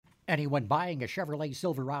Anyone buying a Chevrolet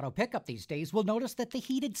Silverado pickup these days will notice that the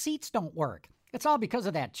heated seats don't work. It's all because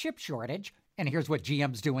of that chip shortage, and here's what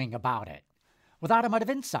GM's doing about it. With Automotive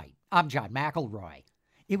Insight, I'm John McElroy.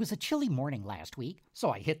 It was a chilly morning last week,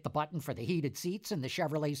 so I hit the button for the heated seats in the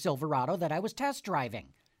Chevrolet Silverado that I was test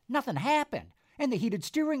driving. Nothing happened, and the heated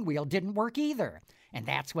steering wheel didn't work either. And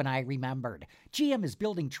that's when I remembered. GM is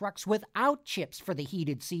building trucks without chips for the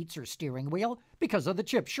heated seats or steering wheel because of the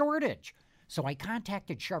chip shortage. So I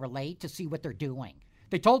contacted Chevrolet to see what they're doing.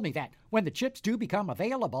 They told me that when the chips do become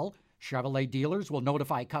available, Chevrolet dealers will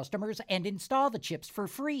notify customers and install the chips for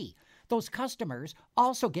free. Those customers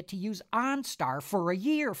also get to use OnStar for a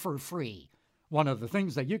year for free. One of the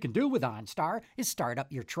things that you can do with OnStar is start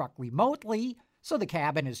up your truck remotely so the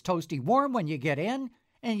cabin is toasty warm when you get in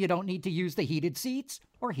and you don't need to use the heated seats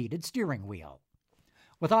or heated steering wheel.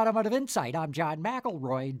 With Automotive Insight, I'm John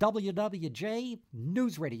McElroy, WWJ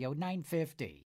News Radio 950.